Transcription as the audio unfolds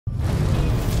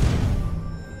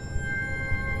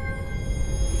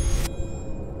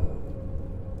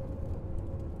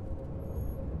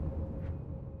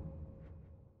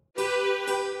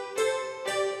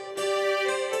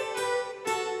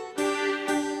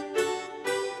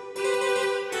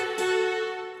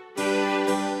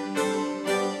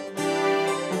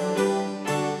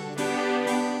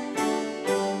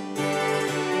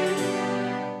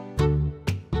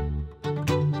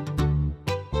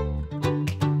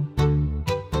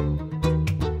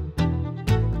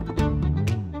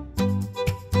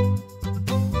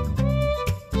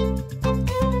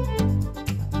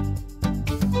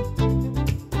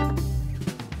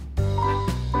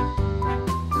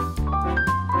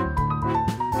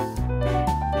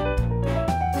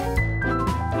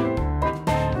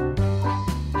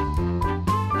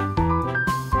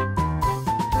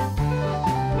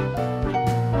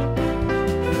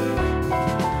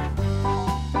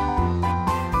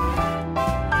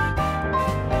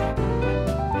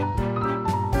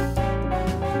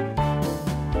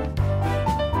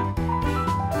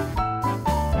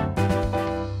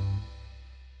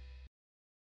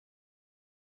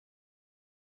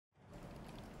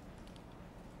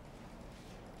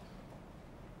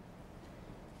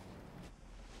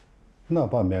那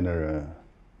半边的人，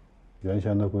原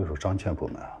先都归属张倩部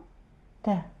门啊。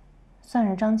对，算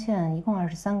是张倩，一共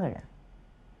23个人。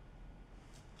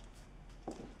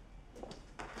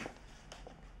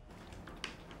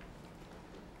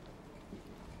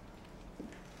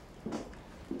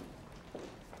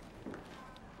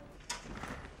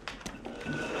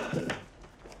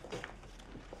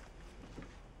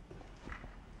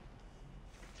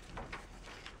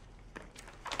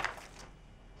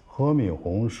何敏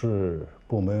鸿是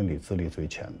部门里资历最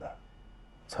浅的，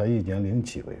才1年0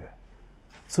几个月；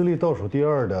资历倒数第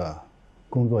2的，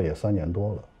工作也3年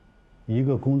多了。一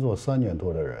个工作3年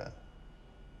多的人，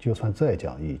就算再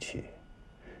讲义气，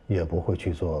也不会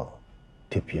去做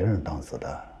替别人当子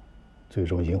弹，最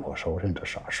终引火烧身这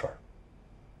傻事儿。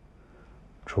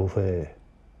除非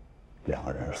2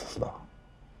个人是死党。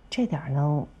这点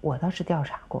呢，我倒是调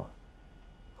查过，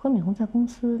何敏鸿在公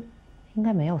司应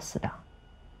该没有死党。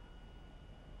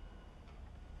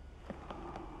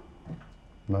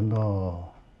难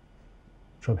道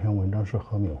这篇文章是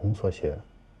何敏鸿所写？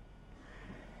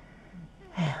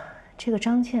哎呀，这个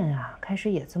张倩啊，开始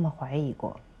也这么怀疑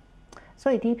过，所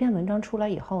以第1篇文章出来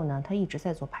以后呢，她一直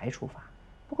在做排除法。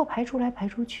不过排除来排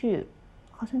除去，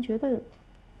好像觉得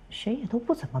谁也都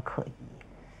不怎么可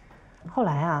疑。后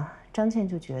来啊，张倩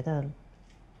就觉得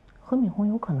何敏鸿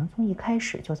有可能从一开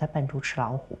始就在扮猪吃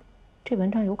老虎，这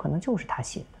文章有可能就是他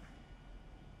写的。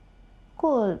不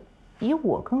过，以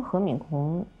我跟何敏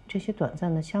鸿这些短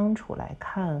暂的相处来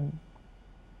看，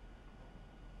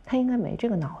他应该没这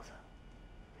个脑子。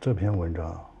这篇文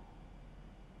章，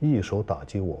一手打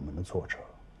击我们的作者，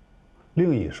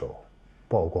另一手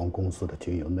曝光公司的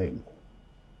经营内幕，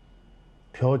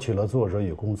挑起了作者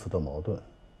与公司的矛盾，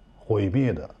毁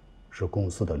灭的是公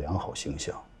司的良好形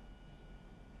象。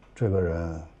这个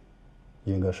人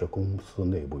应该是公司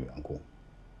内部员工，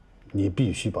你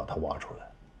必须把他挖出来。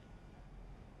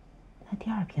那第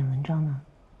2篇文章呢？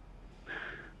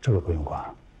这个不用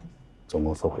管，总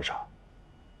公司会查。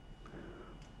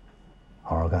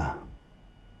好好干。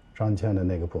张倩的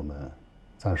那个部门，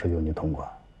暂时由你统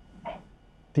管。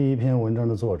第1篇文章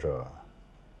的作者，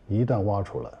一旦挖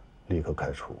出来，立刻开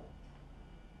除。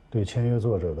对签约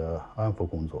作者的安抚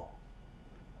工作，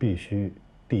必须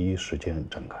第一时间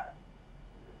展开。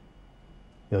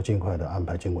要尽快的安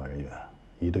排监管人员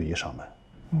1对1上门。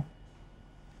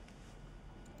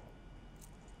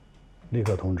立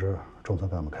刻通知中层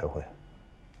干部开会。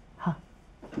好。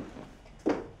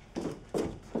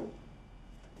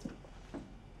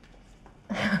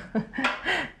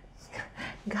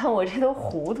你看我这都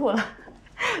糊涂了，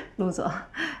陆总，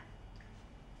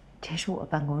这是我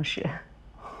办公室。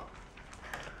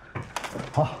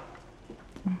好。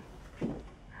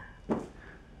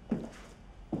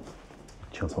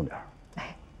轻松点儿。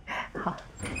哎，好。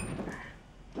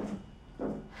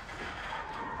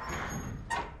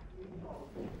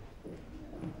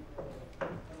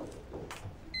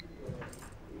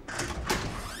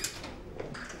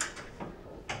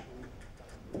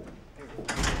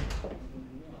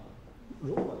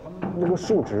这个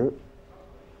数值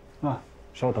啊，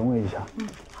稍等我一下。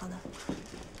好的。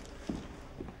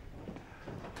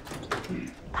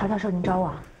陶教授，您找我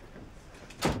啊？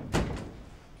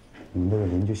你们这个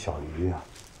邻居小鱼啊，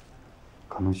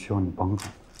可能需要你帮助。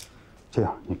这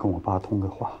样，你跟我爸通个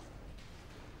话。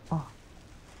哦。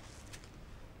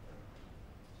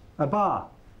哎，爸，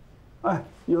哎，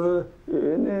有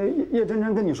那叶蓁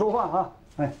蓁跟你说话啊，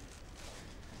哎。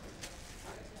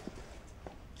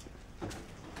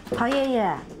陶爷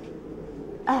爷，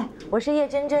哎，我是叶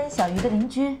蓁蓁，小鱼的邻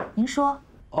居，您说。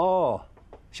哦，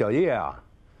小叶啊，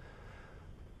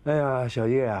哎呀，小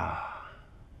叶啊，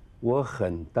我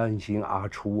很担心阿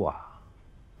初啊。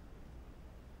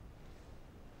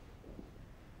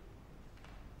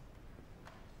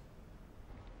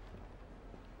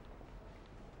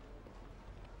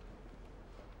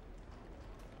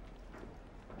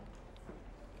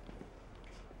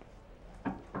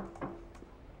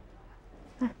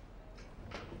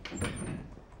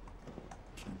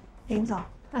林总，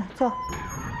哎，坐。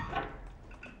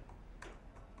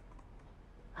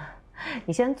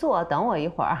你先坐，等我一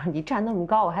会儿。你站那么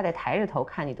高，我还得抬着头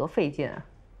看你，多费劲啊。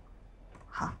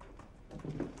好，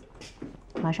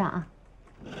马上啊。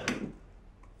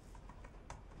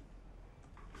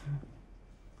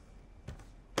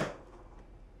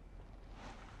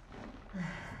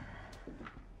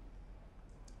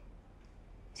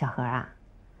小何啊，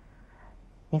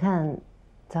你看，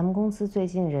咱们公司最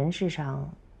近人事上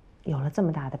有了这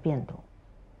么大的变动，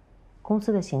公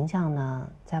司的形象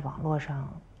呢，在网络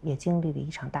上也经历了一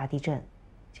场大地震。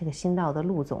这个新到的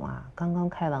陆总啊，刚刚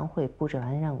开完会，布置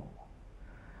完任务，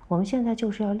我们现在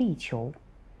就是要力求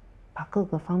把把各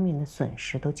个方面的损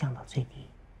失都降到最低。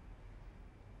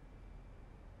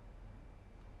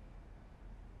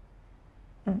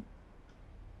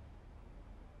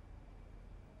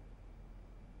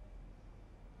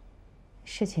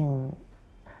事情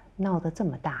闹得这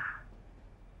么大，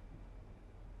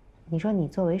你说你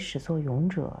作为始作俑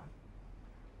者，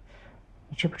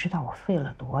你知不知道我费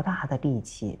了多大的力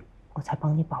气，我才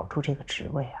帮你保住这个职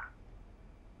位啊？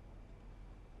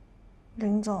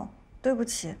林总，对不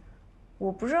起，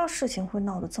我不知道事情会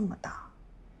闹得这么大。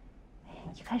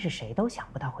一开始谁都想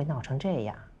不到会闹成这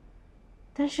样，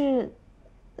但是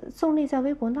宋丽在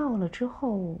微博闹了之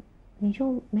后，你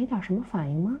就没点什么反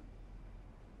应吗？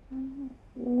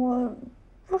我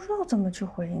不知道怎么去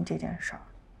回应这件事儿。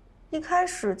一开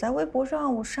始在微博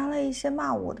上我删了一些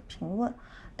骂我的评论，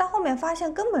但后面发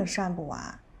现根本删不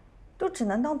完，就只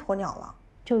能当鸵鸟了。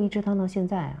就一直当到现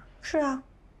在啊？是啊。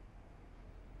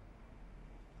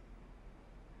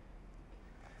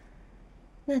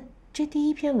那这第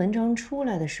一篇文章出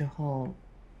来的时候，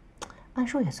按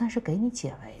说也算是给你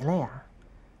解围了呀。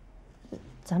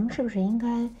咱们是不是应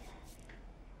该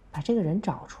把这个人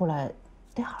找出来，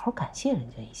得好好感谢人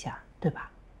家一下，对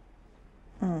吧？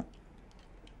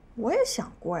我也想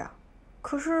过呀，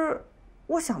可是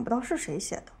我想不到是谁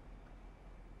写的。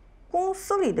公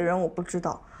司里的人我不知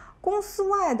道，公司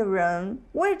外的人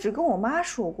我也只跟我妈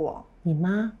说过。你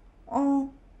妈？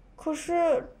可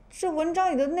是这文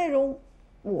章里的内容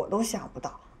我都想不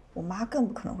到，我妈更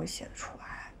不可能会写得出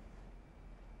来。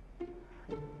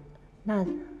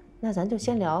那咱就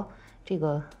先聊这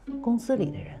个公司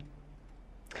里的人。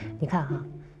你看哈，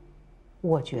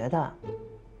我觉得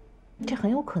这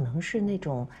很有可能是那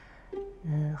种，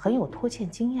很有拖欠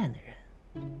经验的人。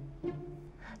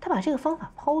他把这个方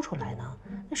法抛出来呢，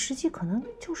那实际可能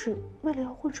就是为了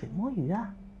要浑水摸鱼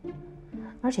啊。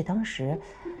而且当时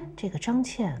这个张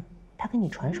倩，她跟你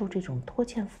传授这种拖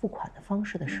欠付款的方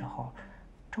式的时候，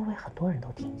周围很多人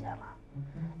都听见了。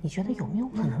你觉得有没有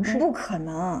可能是？不可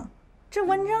能，这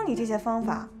文章里这些方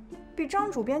法比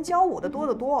张主编教我的多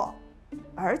得多，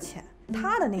而且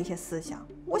他的那些思想，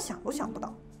我想都想不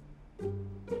到。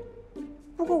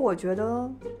不过我觉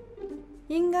得，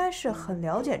应该是很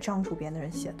了解张主编的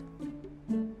人写的。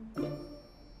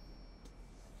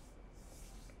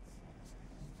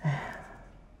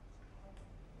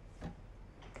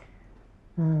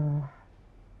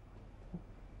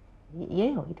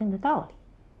也有一定的道理。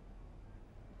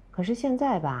可是现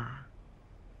在吧，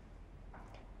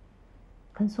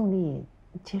跟宋丽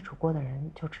接触过的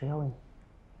人就只有你。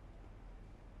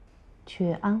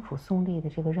去安抚宋丽的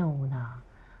这个任务呢，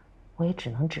我也只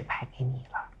能指派给你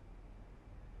了。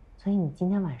所以你今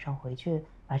天晚上回去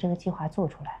把这个计划做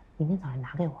出来，明天早上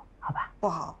拿给我，好吧？不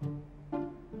好，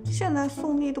现在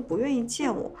宋丽都不愿意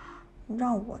见我，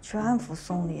让我去安抚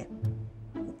宋丽，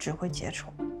只会结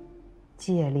仇。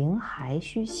解铃还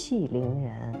须系铃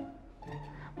人。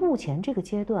目前这个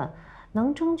阶段，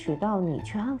能争取到你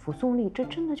去安抚宋丽，这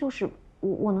真的就是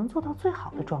我能做到最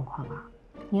好的状况啊！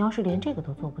你要是连这个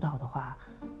都做不到的话，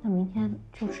那明天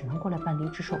就只能过来办离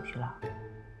职手续了。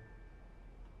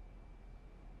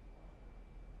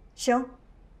行，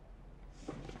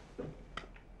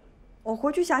我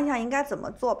回去想想应该怎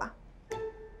么做吧。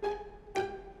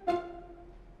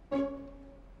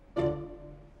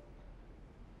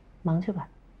忙去吧。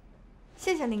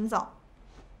谢谢林总。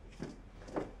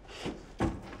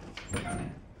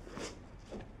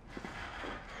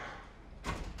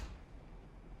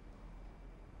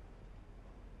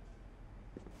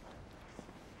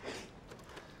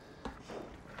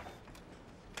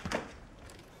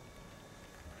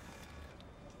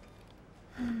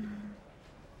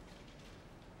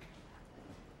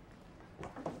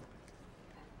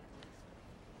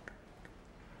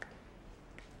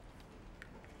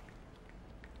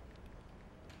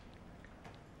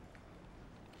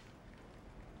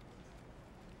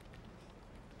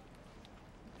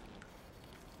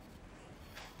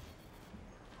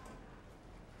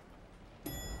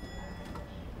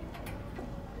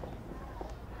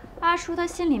阿叔他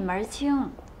心里门清，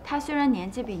他虽然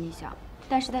年纪比你小，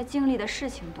但是他经历的事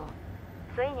情多，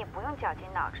所以你不用绞尽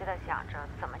脑汁的想着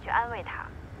怎么去安慰他，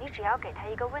你只要给他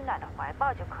一个温暖的怀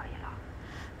抱就可以了。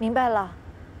明白了，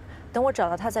等我找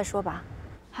到他再说吧。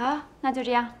好，那就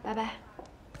这样，拜拜。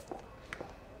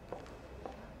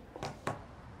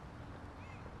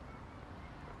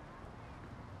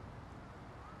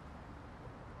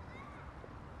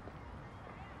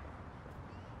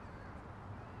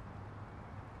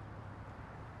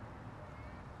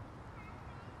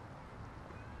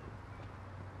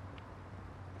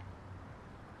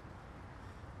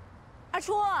阿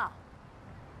初，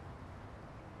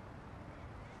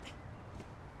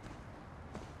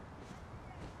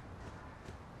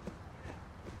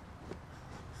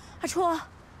初，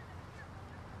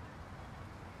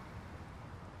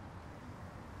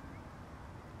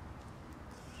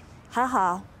还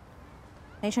好，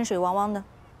没成水汪汪的。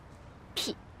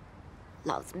屁！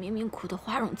老子明明哭得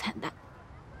花容惨淡，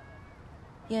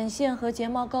眼线和睫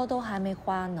毛膏都还没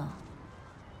花呢。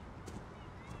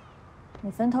你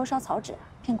坟头烧草纸，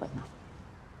骗鬼呢？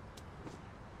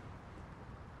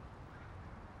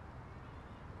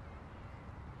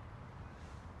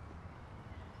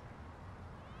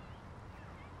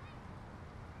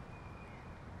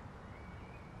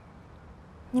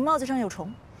你帽子上有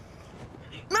虫。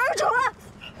哪有虫啊？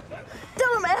掉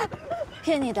了没了？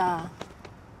骗你的。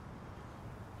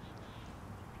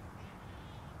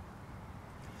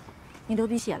你流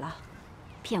鼻血了？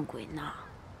骗鬼呢！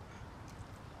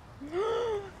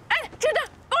哎，真的，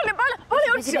包里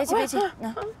有纸。别急，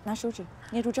拿手指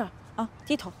捏住这儿啊，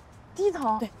低头。低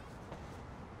头。对。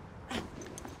哎，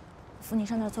我扶你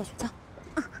上那儿坐去，走。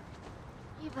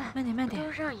一般慢点。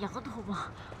都是让摇头吗？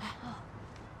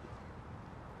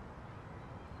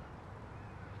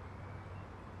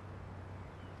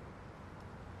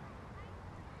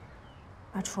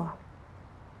阿初，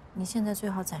你现在最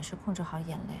好暂时控制好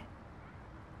眼泪，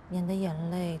免得眼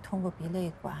泪通过鼻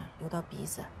泪管流到鼻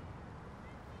子。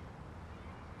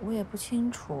我也不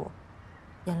清楚，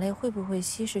眼泪会不会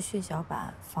稀释血小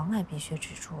板，妨碍鼻血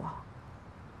止住啊？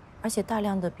而且大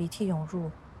量的鼻涕涌入，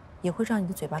也会让你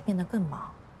的嘴巴变得更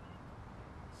忙。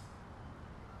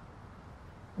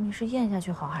你是咽下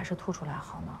去好，还是吐出来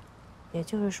好呢？也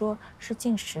就是说，是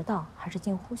进食道还是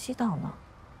进呼吸道呢？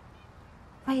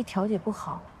万一调节不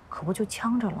好，可不就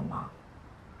呛着了吗？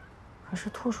可是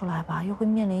吐出来吧，又会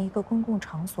面临一个公共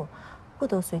场所不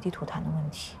得随地吐痰的问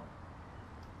题。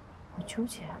我纠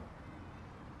结。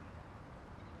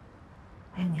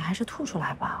哎呀，你还是吐出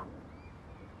来吧。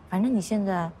反正你现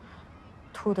在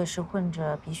吐的是混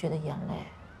着鼻血的眼泪，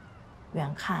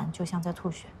远看就像在吐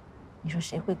血。你说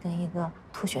谁会跟一个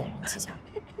吐血的人计较？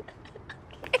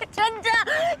真，你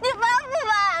烦不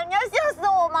烦？你要笑死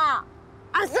我吗？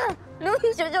啊，算了，流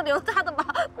鼻血就流他的吧，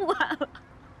不管了。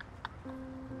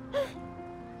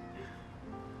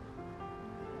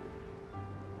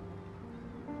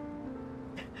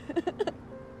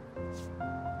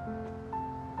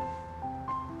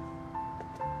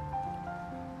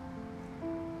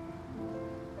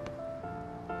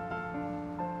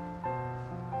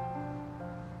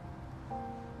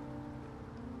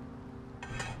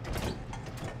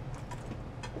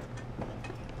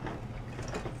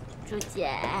朱姐，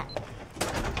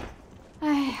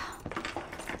哎呀，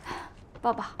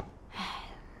抱抱。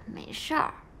没事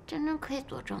儿，真真可以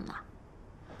作证的。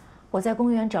我在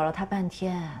公园找了他半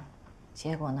天，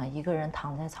结果呢，一个人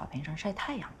躺在草坪上晒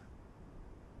太阳。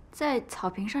在草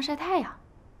坪上晒太阳。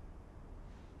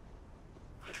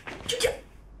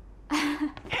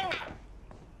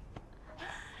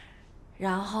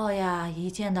然后呀，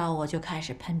一见到我就开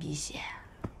始喷鼻血。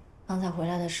刚才回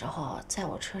来的时候，在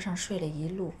我车上睡了一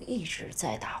路，一直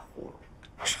在打呼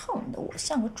噜，唱得我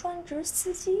像个专职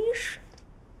司机似的。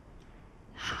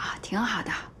好，挺好的，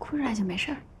哭出来就没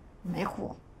事儿。没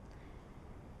哭。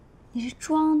你这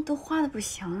妆都花的不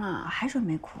行了，还说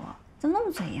没哭，怎么那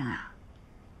么嘴硬啊？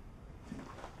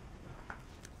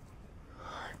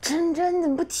真真，你怎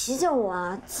么不提醒我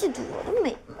啊？嫉妒我的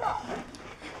美貌。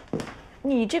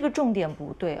你这个重点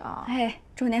不对啊！哎，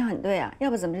重点很对啊，要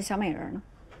不怎么是小美人呢？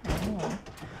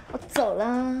我走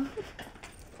了。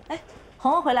哎，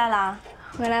红红回来啦！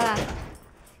回来了。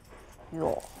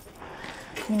哟，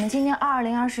你们今年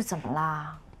220是怎么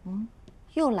啦？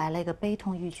又来了一个悲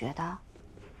痛欲绝的。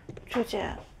朱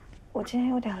姐，我今天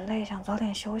有点累，想早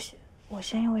点休息，我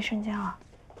先用卫生间啊。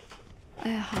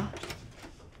哎，好。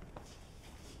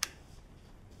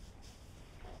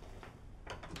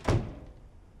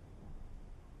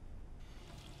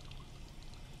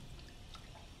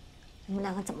你们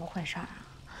两个怎么回事啊？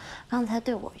刚才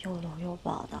对我又搂又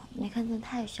抱的，没看见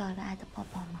他也需要一个爱的抱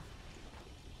抱吗？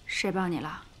谁抱你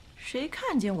了？谁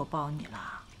看见我抱你了？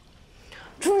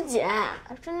朱姐，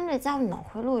真真这家伙脑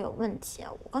回路有问题，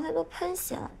我刚才都喷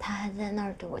血了，他还在那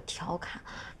儿对我调侃，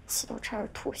气都差点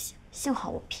吐血。幸好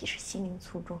我皮是心灵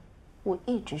粗中，我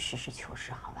一直实事求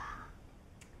是，好吧？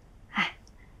哎，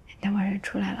等会儿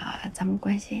出来了，咱们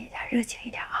关心一下，热情一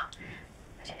点啊。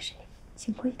这事情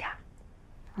辛苦一点。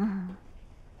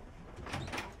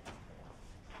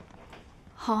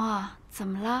红啊，怎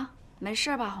么了？没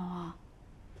事吧，红红？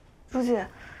朱姐，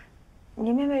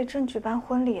你妹妹正举办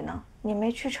婚礼呢，你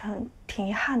没去成，挺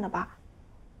遗憾的吧？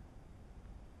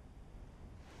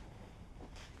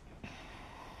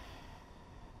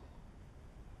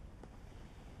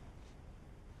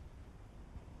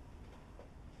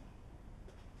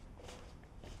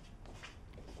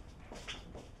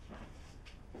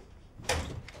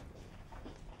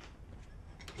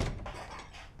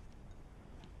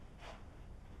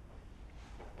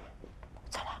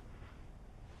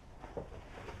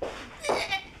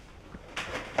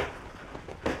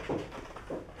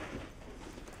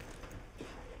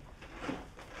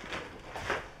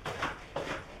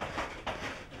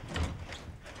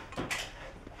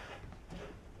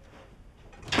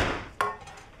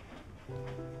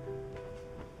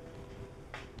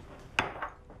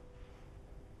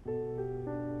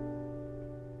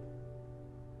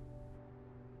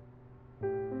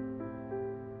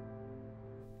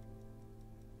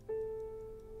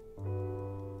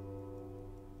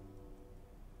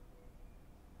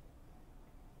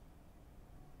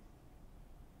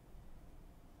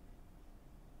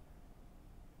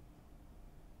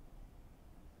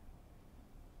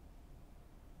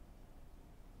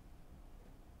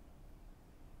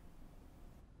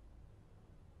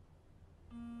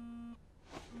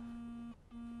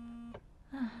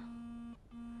喂，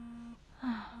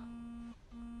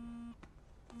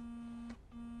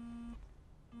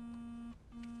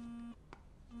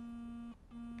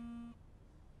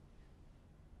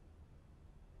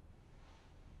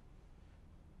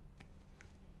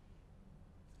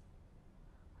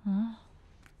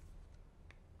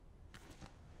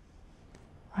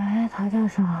陶教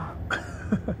授。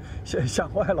吓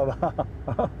坏了吧？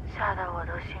吓得我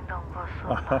都心动过速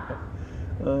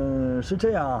了。是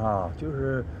这样哈，就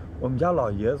是我们家老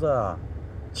爷子啊，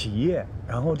起夜，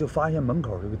然后就发现门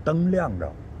口这个灯亮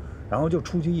着，然后就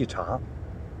出去一查，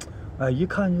哎，一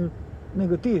看就那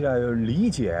个地上有李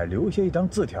姐留下一张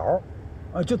字条，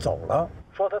啊，就走了，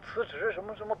说她辞职什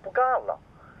么什么不干了，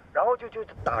然后就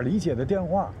打李姐的电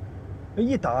话，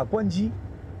一打关机，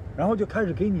然后就开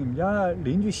始给你们家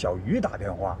邻居小鱼打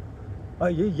电话，啊，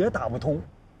也打不通。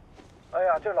哎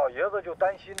呀，这老爷子就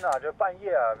担心呐，这半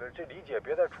夜啊，这李姐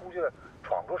别再出去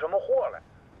闯出什么祸来，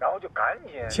然后就赶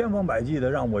紧千方百计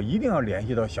的让我一定要联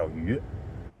系到小鱼。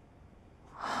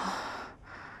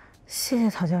谢谢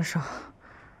陶教授。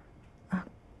啊，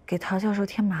给陶教授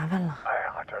添麻烦了。哎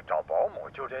呀，这找保姆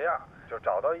就这样，就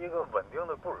找到一个稳定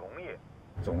的不容易，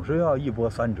总是要一波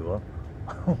三折，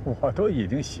我都已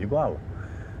经习惯了。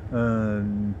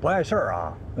不碍事儿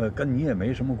啊，跟你也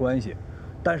没什么关系。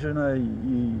但是呢，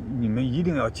你们一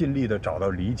定要尽力的找到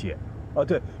李姐，啊，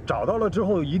对，找到了之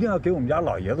后一定要给我们家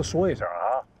老爷子说一声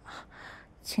啊。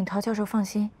请陶教授放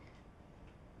心。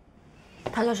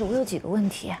陶教授，我有几个问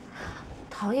题。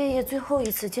陶爷爷最后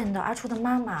一次见到阿初的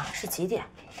妈妈是几点？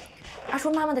阿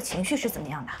初妈妈的情绪是怎么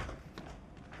样的？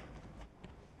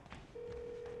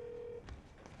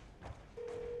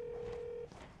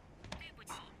对不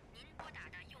起，您拨打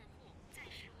的用户暂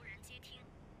时无人接听，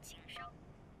请稍。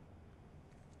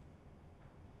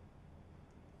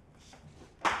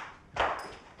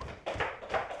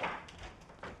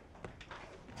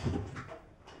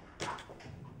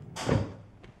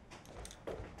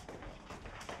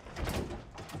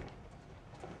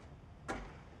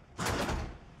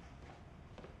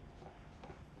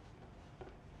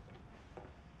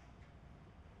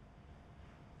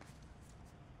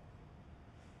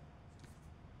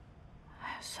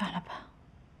算了吧，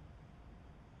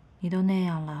你都那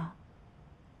样了，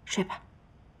睡吧，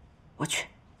我去。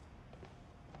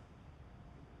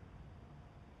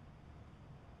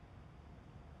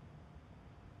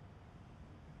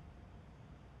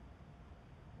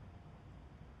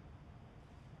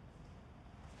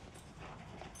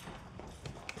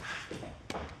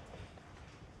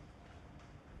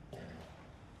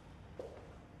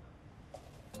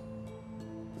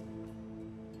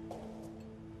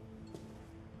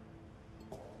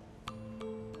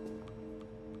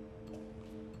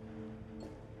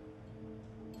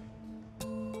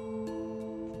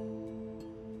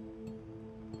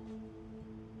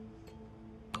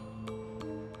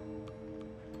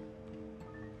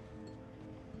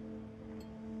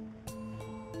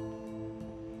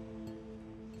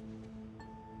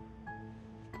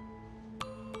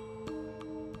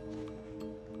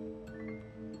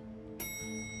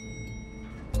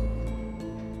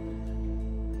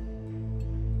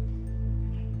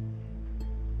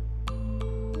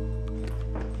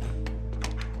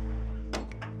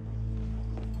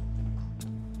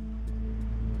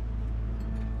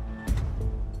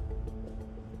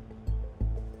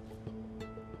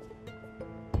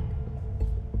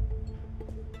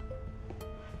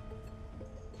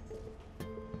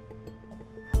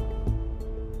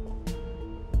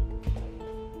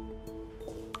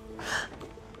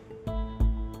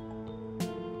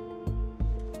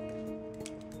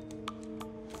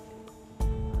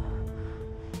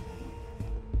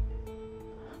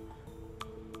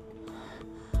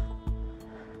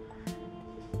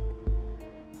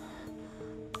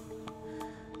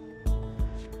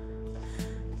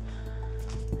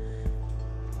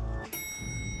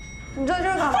你在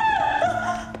这儿干嘛？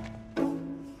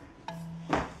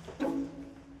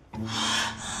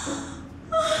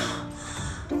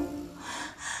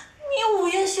你午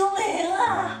夜凶铃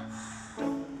啊！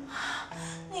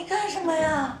你干什么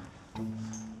呀？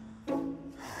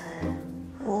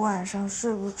我晚上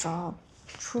睡不着，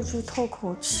出去透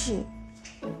口气。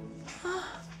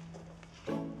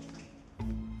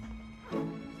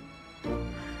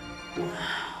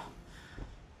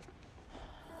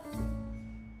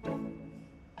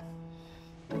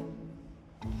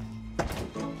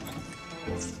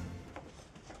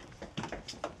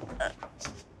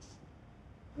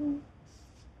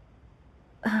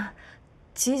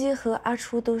吉吉和阿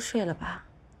初都睡了吧？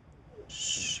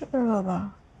睡了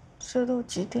吧？这都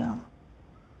几点了？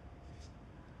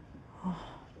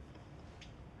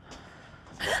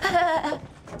哎，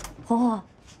红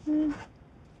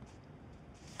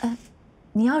红，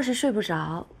你要是睡不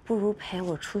着，不如陪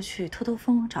我出去透透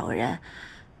风，找个人。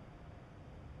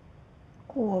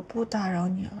我不打扰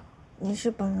你了，你是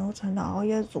本楼层的熬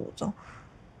夜祖宗，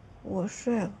我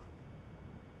睡了。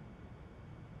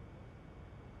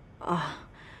啊，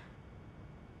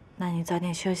那你早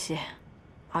点休息，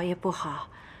熬夜不好，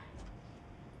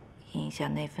影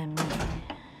响内分泌。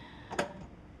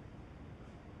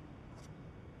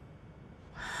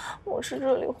我是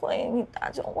热烈欢迎你打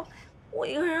搅我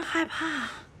一个人害怕。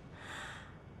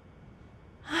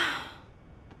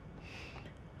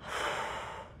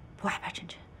不害怕，晨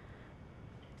晨，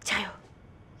加油，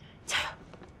加油，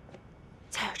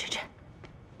加油，晨晨。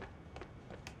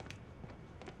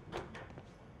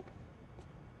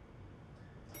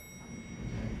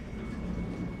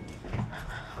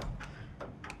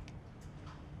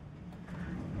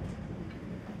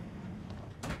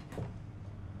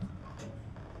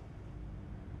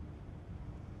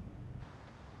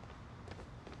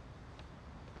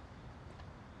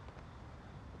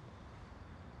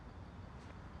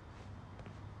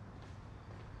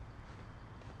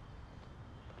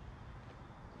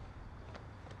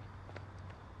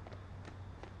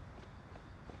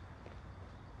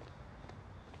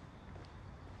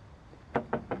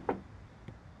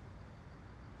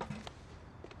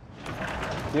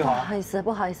你好，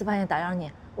不好意思，半夜打扰你。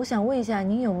我想问一下，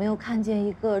您有没有看见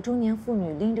一个中年妇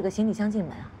女拎着个行李箱进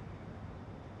门啊？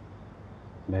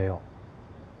没有。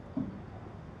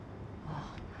哦，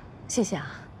谢谢啊。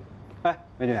哎，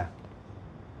美女，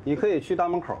你可以去大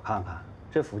门口看看，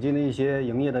这附近的一些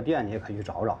营业的店，你也可以去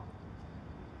找找。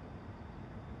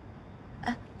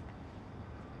哎，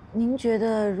您觉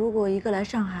得如果一个来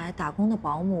上海打工的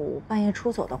保姆半夜出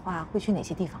走的话，会去哪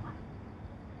些地方啊？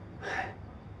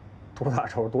多大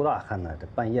仇多大恨呢？这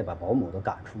半夜把保姆都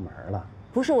赶出门了。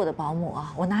不是我的保姆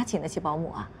啊，我哪请得起保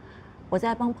姆啊？我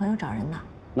在帮朋友找人呢。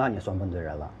那你算问对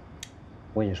人了。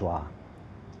我跟你说啊，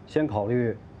先考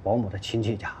虑保姆的亲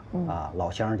戚家啊、老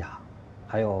乡家，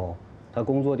还有他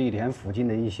工作地点附近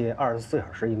的一些24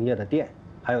小时营业的店，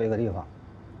还有一个地方，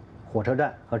火车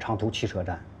站和长途汽车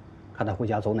站，看他回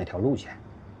家走哪条路线。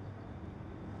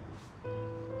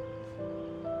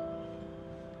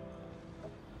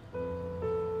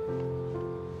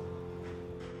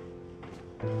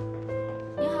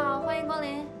你好，欢迎光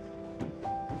临。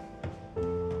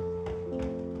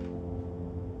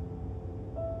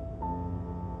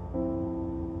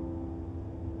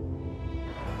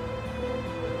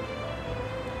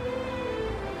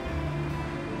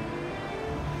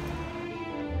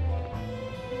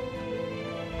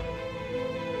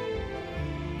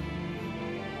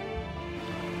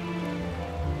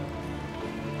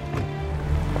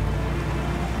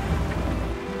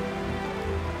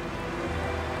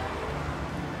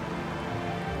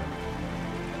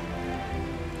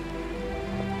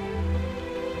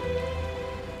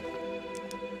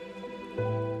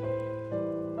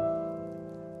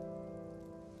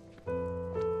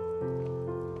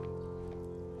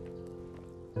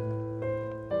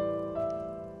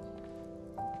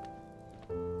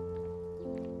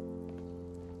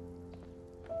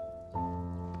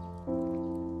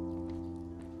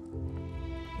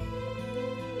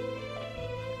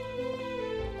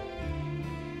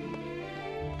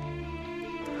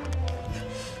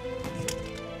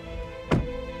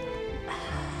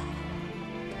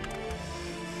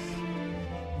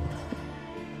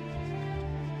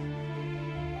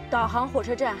导航火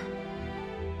车站。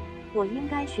我应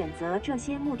该选择这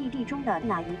些目的地中的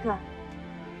哪一个？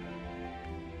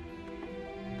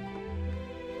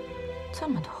这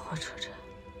么多火车站，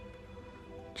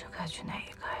这该去哪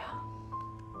一个呀？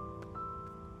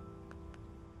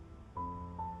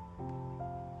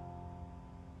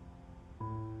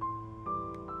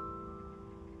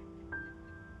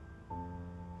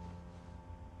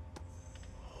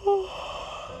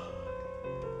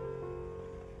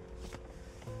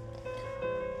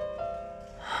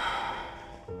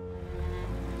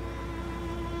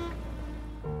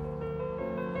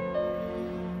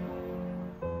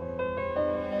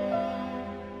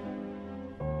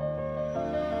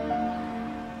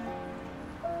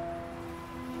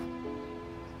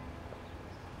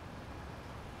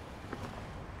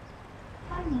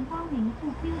欢迎光临沪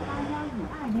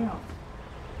Q81526。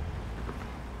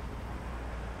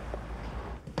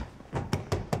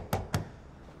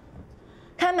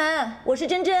开门，我是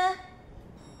珍珍。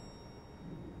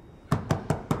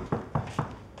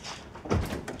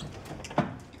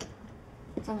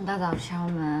这么大早敲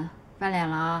门，翻脸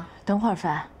了啊？等会儿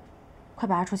翻，快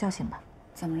把阿初叫醒吧。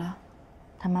怎么了？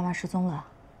他妈妈失踪了。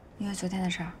因为昨天的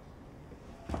事儿。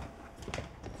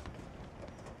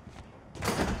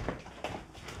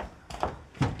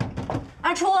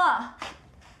阿初，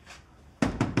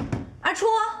阿初，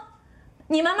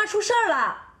你妈妈出事儿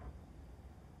了。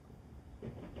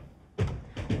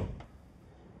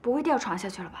不会掉床下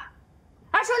去了吧？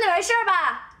阿初，你没事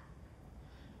吧？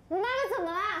我妈妈怎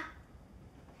么了？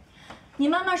你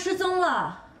妈妈失踪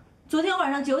了。昨天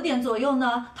晚上9点左右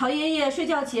呢，陶爷爷睡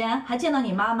觉前还见到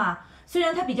你妈妈，虽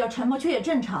然她比较沉默，却也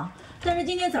正常。但是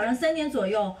今天早上3点左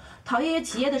右，陶爷爷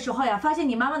起夜的时候呀，发现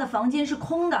你妈妈的房间是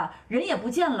空的，人也不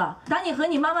见了，打你和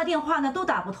你妈妈电话呢都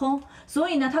打不通，所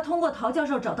以呢，他通过陶教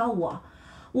授找到我。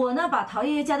我呢，把陶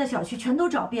爷爷家的小区全都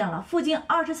找遍了，附近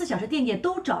24小时店也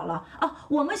都找了啊，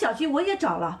我们小区我也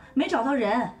找了，没找到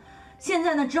人。现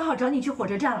在呢，只好找你去火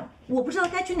车站了，我不知道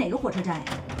该去哪个火车站呀。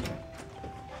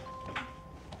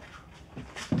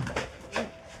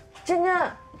真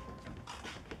真，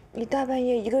你大半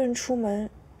夜一个人出门，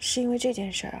是因为这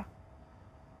件事啊？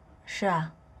是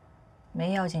啊，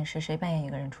没要紧事，谁半夜一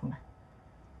个人出门？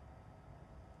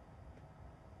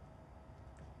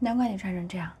难怪你穿成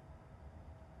这样。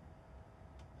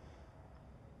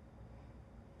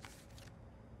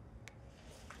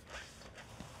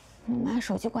我妈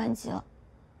手机关机了，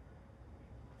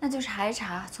那就查一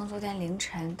查，从昨天凌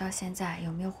晨到现在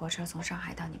有没有火车从上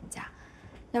海到你们家。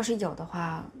要是有的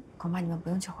话，恐怕你们不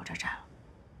用去火车站了。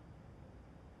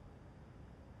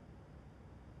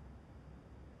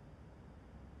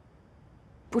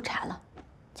不查了，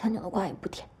强扭的瓜也不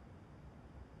甜。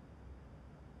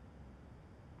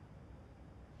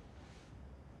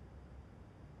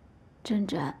真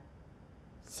真，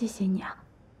谢谢你啊。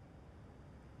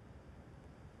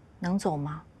能走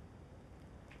吗？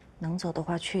能走的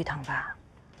话去一趟吧。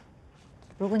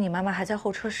如果你妈妈还在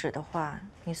候车室的话，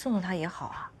你送送她也好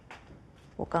啊。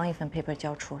我刚一份 paper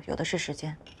交出，有的是时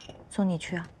间，送你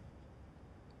去啊。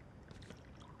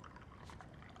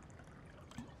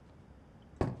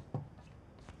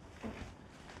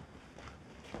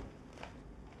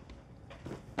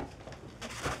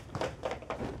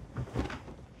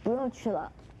不用去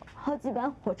了，好几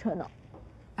班火车呢。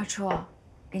阿初，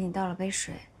给你倒了杯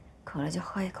水，渴了就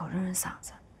喝一口润润嗓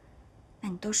子。那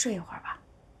你多睡一会儿吧。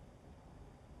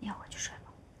你也回去睡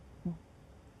吧。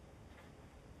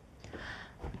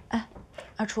哎，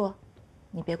阿初，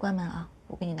你别关门啊，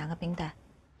我给你拿个冰袋。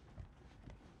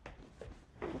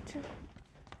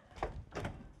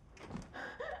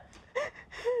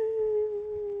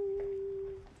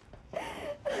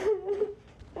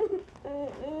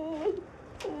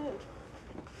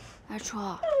阿初，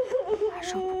阿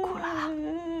叔不哭了啊。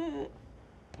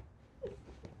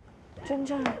真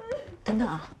真，等等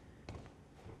啊，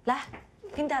来，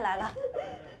冰袋来了。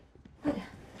快点，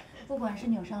不管是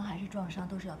扭伤还是撞伤，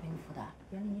都是要冰敷的，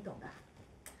原理你懂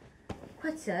的。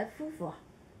快起来敷敷。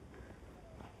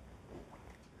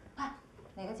快，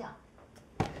哪个脚？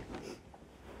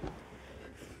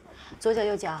左脚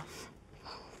右脚？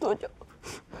左脚。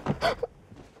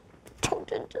臭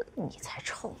真真，你才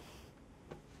臭。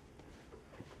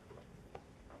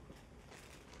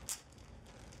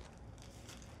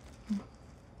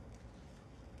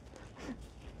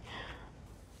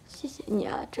谢谢你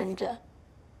啊，真真。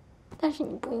但是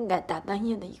你不应该大半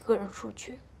夜的一个人出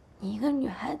去，你一个女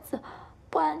孩子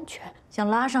不安全。想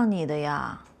拉上你的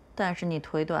呀，但是你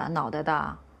腿短脑袋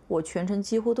大，我全程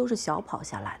几乎都是小跑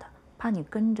下来的，怕你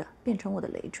跟着变成我的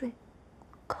累赘。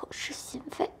口是心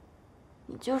非，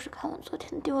你就是看我昨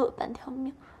天丢了半条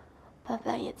命，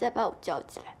半夜再把我叫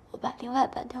起来，我把另外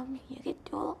半条命也给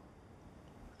丢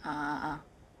了。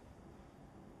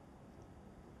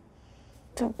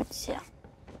对不起啊。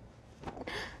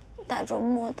大周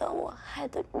末的我害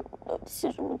得你流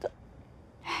气什么的。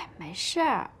哎，没事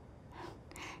儿，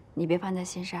你别放在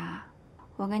心上啊。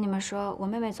我跟你们说，我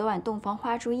妹妹昨晚洞房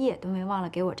花烛夜都没忘了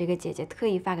给我这个姐姐特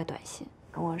意发个短信，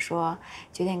跟我说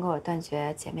决定跟我断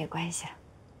绝姐妹关系了。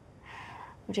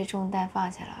我这重担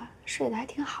放下了，睡得还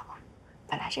挺好，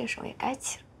本来这个时候也该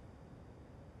起了。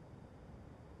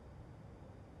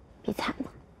比惨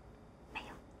吗？没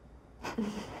有。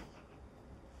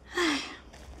唉，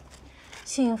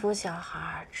幸福小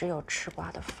孩只有吃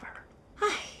瓜的份儿。唉，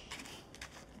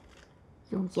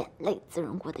用眼泪滋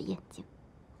润过的眼睛，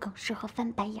更适合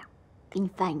翻白眼。给你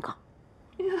翻一个。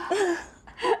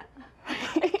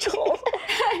太丑了，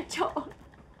太丑了。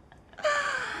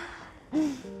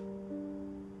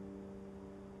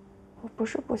我不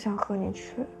是不想和你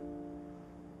去，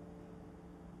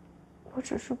我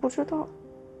只是不知道。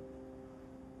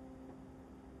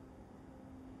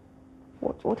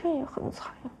我昨天也很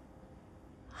惨呀。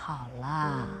好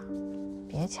啦，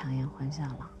别强颜欢笑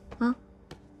了啊！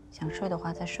想睡的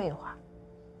话再睡一会儿，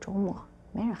周末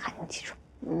没人喊你起床。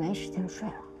没时间睡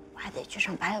了，我还得去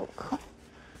上芭蕾舞课。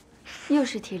又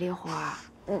是体力活儿。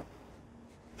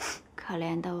可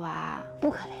怜的娃。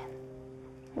不可怜，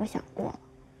我想过了，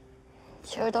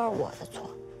其实都是我的错。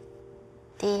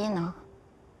第一呢，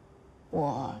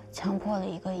我强迫了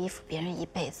一个依附别人一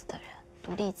辈子的人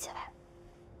独立起来，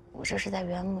我这是在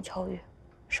缘木求鱼，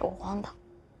是我荒唐。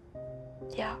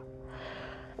第二，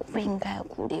我不应该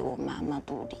鼓励我妈妈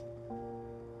独立，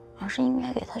而是应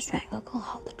该给她选一个更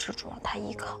好的支柱让她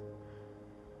依靠。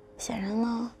显然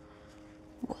呢，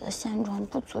我的现状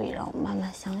不足以让我妈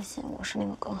妈相信我是那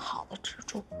个更好的支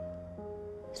柱，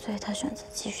所以她选择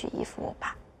继续依附我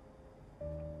爸。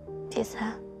第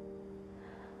三，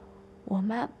我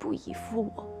妈不依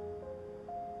附我，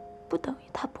不等于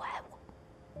她不爱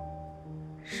我，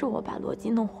是我把逻辑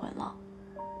弄混了，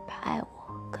把爱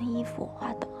我跟依附我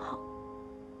划等号，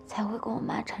才会跟我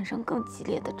妈产生更激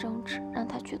烈的争执，让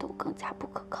她觉得我更加不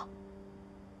可靠。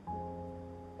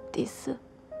第四，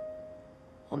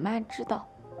我妈知道，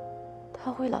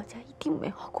她回老家一定没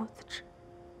好果子吃，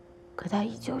可她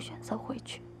依旧选择回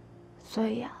去，所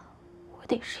以啊，我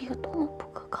得是一个多么不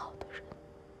可靠的人。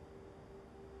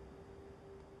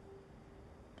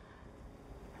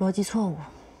逻辑错误，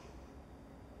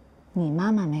你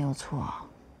妈妈没有错，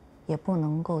也不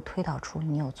能够推导出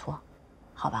你有错，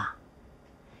好吧？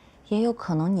也有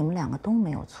可能你们两个都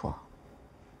没有错，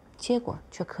结果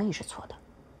却可以是错的，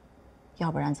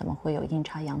要不然怎么会有阴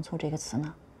差阳错这个词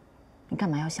呢？你干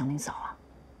嘛要祥林嫂啊？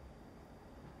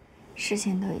事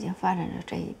情都已经发展到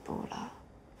这一步了，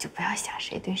就不要想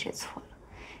谁对谁错了，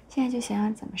现在就想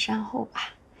想怎么善后吧，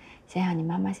想想你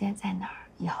妈妈现在在哪儿，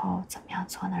以后怎么样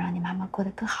做能让你妈妈过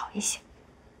得更好一些。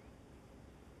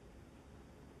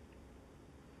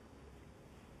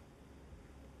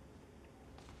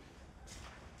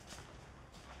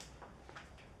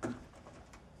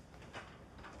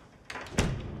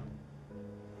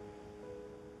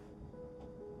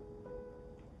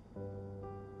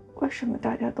为什么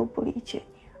大家都不理解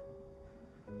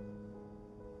你？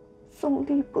宋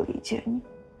丽不理解你，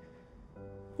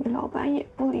你老板也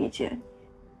不理解你，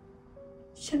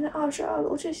现在22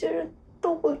楼这些人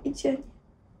都不理解你。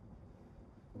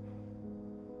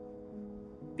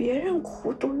别人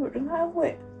哭都有人安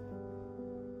慰，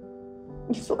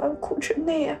你昨晚哭成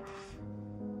那样，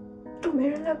都没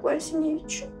人来关心你一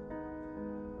句。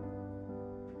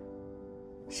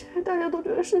现在大家都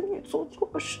觉得是你做错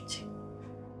了事情。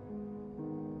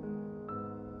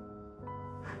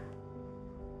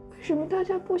为什么大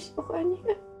家不喜欢你？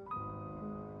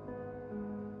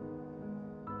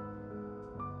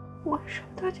为什么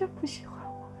大家不喜欢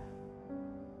我？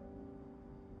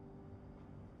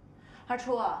阿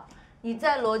初，你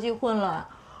再逻辑混乱，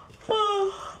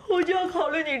我就要考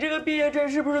虑你这个毕业证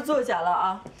是不是作假了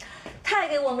啊！太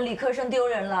给我们理科生丢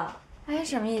人了。哎，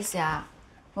什么意思呀？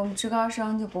我们职高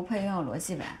生就不配拥有逻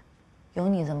辑呗？有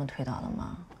你这么推导的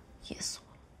吗？噎死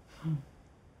我了！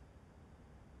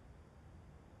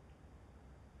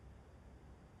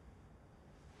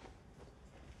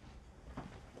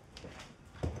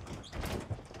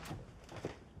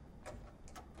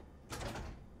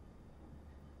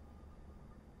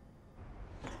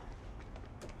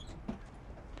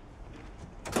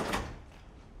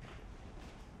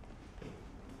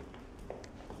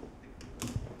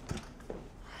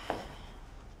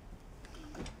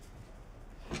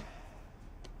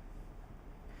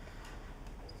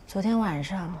昨天晚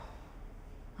上，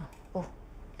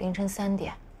凌晨3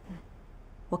点，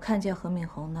我看见何敏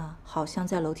红呢，好像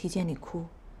在楼梯间里哭，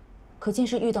可见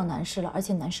是遇到难事了，而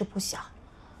且难事不小。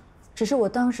只是我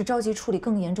当时着急处理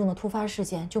更严重的突发事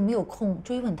件，就没有空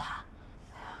追问他。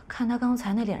看他刚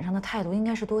才那脸上的态度，应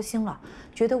该是多心了，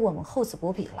觉得我们厚此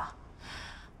薄彼了。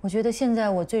我觉得现在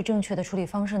我最正确的处理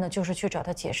方式呢，就是去找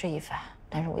他解释一番。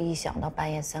但是我一想到半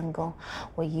夜3更，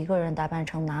我一个人打扮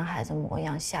成男孩子模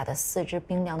样，吓得四肢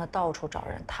冰凉的到处找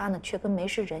人，他呢却跟没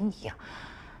事人一样，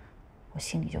我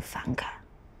心里就反感。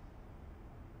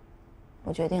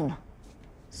我决定了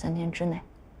，3天之内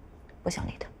不想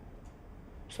理他，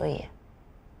所以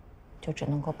就只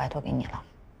能够拜托给你了。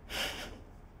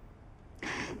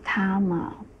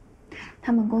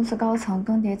他们公司高层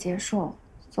更迭结束，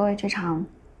作为这场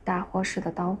大祸事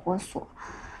的导火索，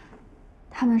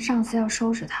他们上司要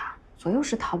收拾他，左右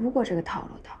是逃不过这个套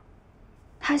路的。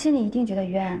他心里一定觉得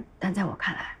冤，但在我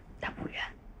看来，他不冤，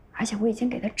而且我已经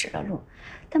给他指了路，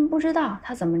但不知道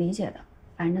他怎么理解的。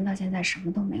反正到现在什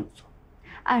么都没有做。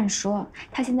按说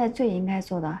他现在最应该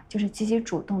做的就是积极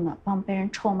主动的帮被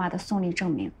人臭骂的宋丽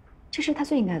证明，这是他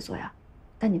最应该做呀。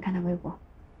但你看他微博，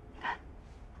你看。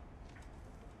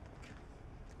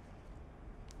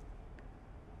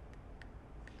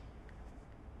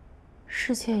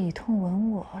世界以痛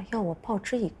吻我，要我报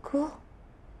之以歌。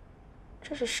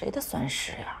这是谁的酸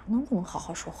诗啊？能不能好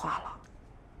好说话了？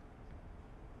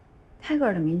泰戈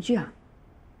尔的名句啊。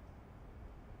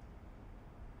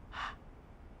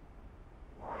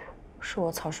是我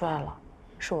草率了，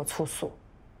是我粗俗。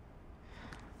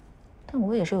但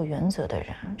我也是有原则的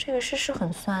人，这个事实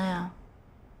很酸呀。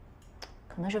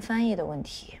可能是翻译的问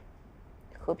题，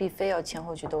何必非要前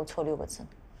后句都错6个字呢？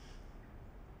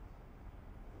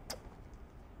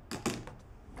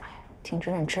哎，听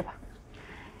之任之吧。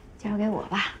交给我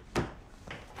吧。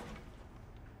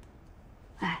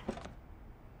哎，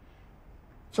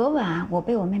昨晚我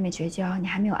被我妹妹绝交，你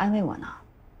还没有安慰我呢。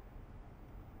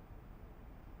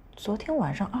昨天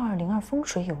晚上2202风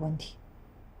水有问题，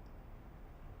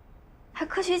还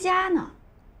科学家呢。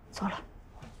走了。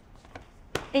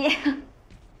哎呀。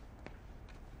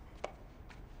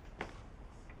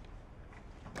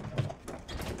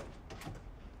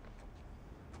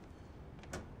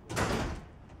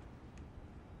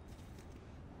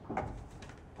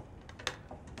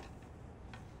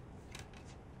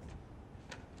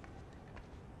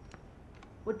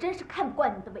我真是看不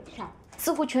惯你的伪善，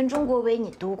似乎全中国唯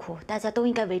你独苦，大家都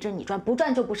应该围着你转，不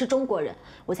转就不是中国人。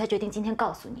我才决定今天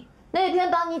告诉你，那篇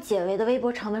帮你解围的微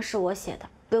博长文是我写的，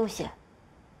不用写。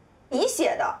你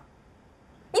写的？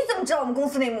你怎么知道我们公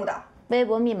司内幕的？微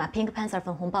博密码 Pink Panther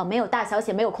粉红豹，没有大小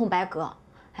写，没有空白格。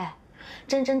哎，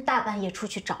真真大半夜出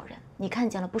去找人，你看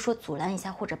见了不说阻拦一下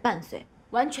或者伴随，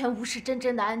完全无视真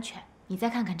真的安全。你再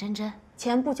看看真真，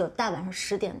前不久大晚上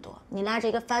10点多，你拉着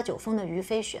一个发酒疯的于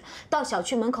飞雪到小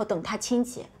区门口等他亲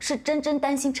戚，是真真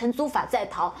担心承租法在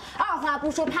逃，二话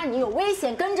不说，怕你有危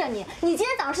险跟着你。你今天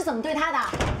早上是怎么对他的？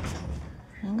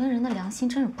人跟人的良心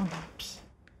真是不能比。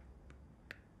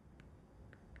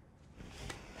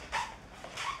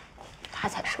他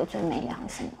才是个最没良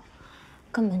心的，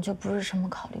根本就不是什么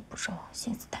考虑不周，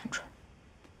心思单纯。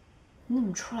你怎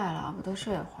么出来了？不多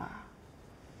睡会儿？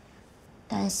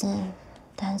担心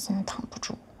的躺不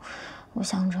住，我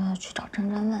想着去找真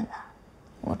真问问。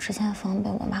我之前防备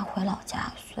我妈回老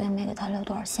家，所以没给她留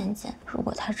多少现金。如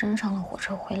果她真上了火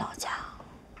车回老家，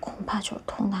恐怕就是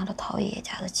偷拿了陶爷爷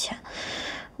家的钱。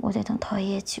我得等陶爷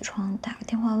爷起床打个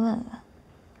电话问问。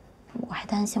我还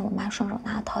担心我妈顺手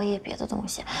拿了陶爷爷别的东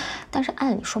西，但是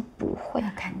按理说不会。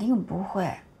肯定不会。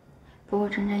不过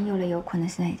真真又累又困的，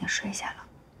现在已经睡下了。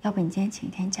要不你今天请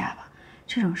一天假吧？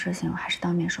这种事情我还是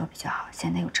当面说比较好，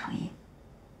显得有诚意。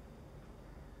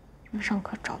你上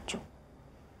课照旧，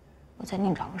我再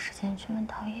另找个时间去问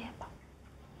陶爷爷吧。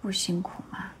不辛苦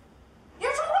吗？别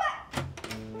出会！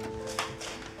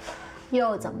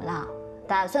又怎么了？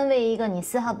打算为一个你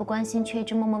丝毫不关心却一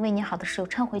直默默为你好的室友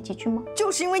忏悔几句吗？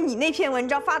就是因为你那篇文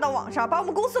章发到网上，把我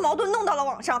们公司矛盾弄到了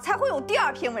网上，才会有第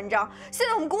2篇文章。现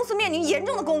在我们公司面临严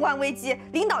重的公关危机，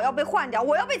领导要被换掉，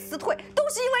我要被辞退，都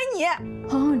是因为你。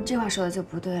红红，你这话说的就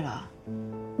不对了。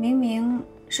明明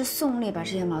是宋丽把这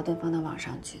些矛盾放到网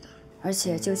上去的，而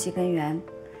且究其根源，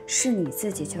是你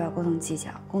自己缺乏沟通技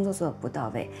巧，工作做得不到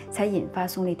位，才引发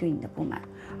宋丽对你的不满。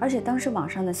而且当时网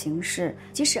上的形势，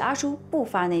即使阿叔不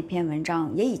发那篇文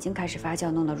章，也已经开始发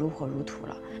酵，弄得如火如荼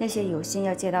了。那些有心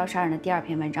要借刀杀人的第2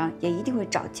篇文章，也一定会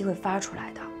找机会发出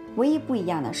来的。唯一不一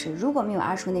样的是，如果没有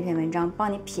阿叔那篇文章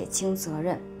帮你撇清责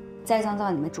任，栽赃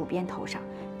到你们主编头上，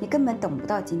你根本等不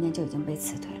到今天就已经被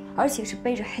辞退了，而且是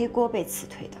背着黑锅被辞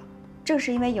退的。正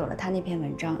是因为有了他那篇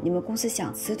文章，你们公司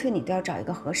想辞退你都要找一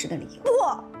个合适的理由。不，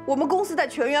我们公司在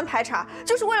全员排查，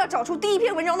就是为了找出第1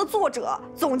篇文章的作者。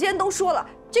总监都说了，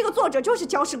这个作者就是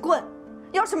搅屎棍，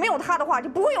要是没有他的话，就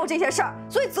不会有这些事儿，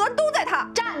所以责任都在他。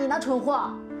炸你呢，蠢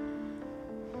货！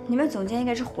你们总监应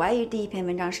该是怀疑第1篇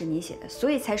文章是你写的，所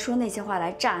以才说那些话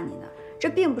来炸你呢。这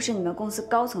并不是你们公司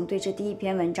高层对这第1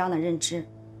篇文章的认知。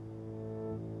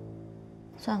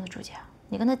算了，朱姐，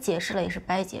你跟他解释了也是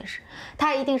白解释，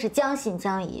他一定是将信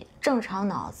将疑。正常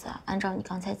脑子按照你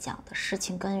刚才讲的事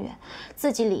情根源，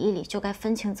自己理一理就该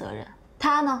分清责任。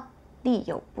他呢，力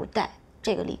有不逮，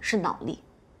这个力是脑力。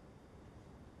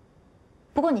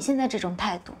不过你现在这种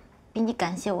态度，比你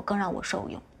感谢我更让我受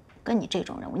用。跟你这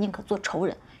种人，我宁可做仇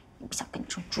人，也不想跟你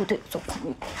这种猪队友做朋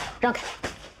友。让开。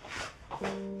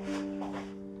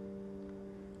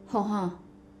红红，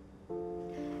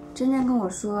真真跟我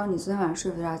说，你昨天晚上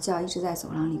睡不着觉，一直在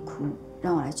走廊里哭，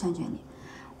让我来劝劝你。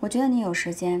我觉得你有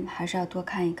时间还是要多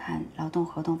看一看劳动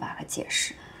合同法和解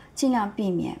释，尽量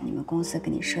避免你们公司给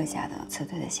你设下的辞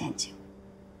退的陷阱。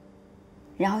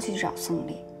然后去找宋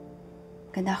丽，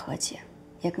跟他和解，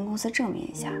也跟公司证明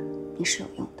一下你是有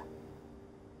用的。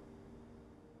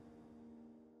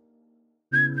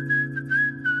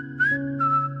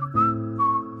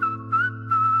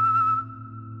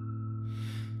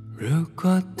如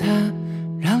果他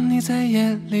让你在在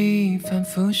夜里反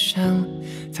复想，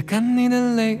擦干你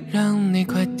的泪，让你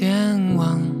快点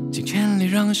忘。镜圈里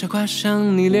让笑挂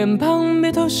上你脸庞，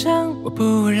别投降，我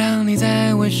不会让你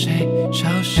再为谁受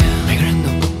伤。每个人都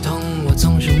不同，我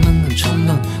总是闷哼冲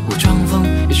动，不装疯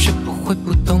也学不会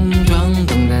不懂装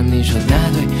懂。但你说的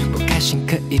对，不开心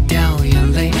可以掉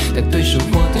眼泪，但对手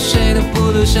或对谁的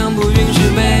不投降，不允许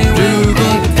卑微。如果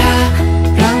他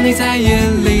让你在夜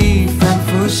里反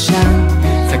复想，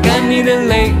擦干你的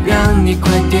泪，让你快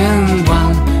点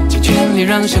忘。镜圈里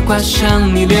让笑挂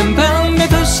上你脸庞，别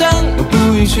投降，我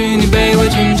不允许你卑微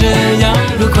成这样。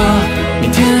如果明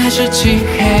天还是漆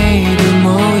黑的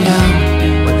模样，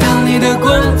我当你的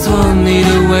光，做你的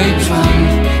伪装，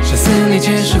杀死你，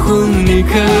解释乎你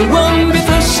渴望，别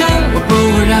投降，我不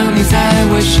会让你再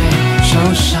为谁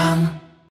受伤。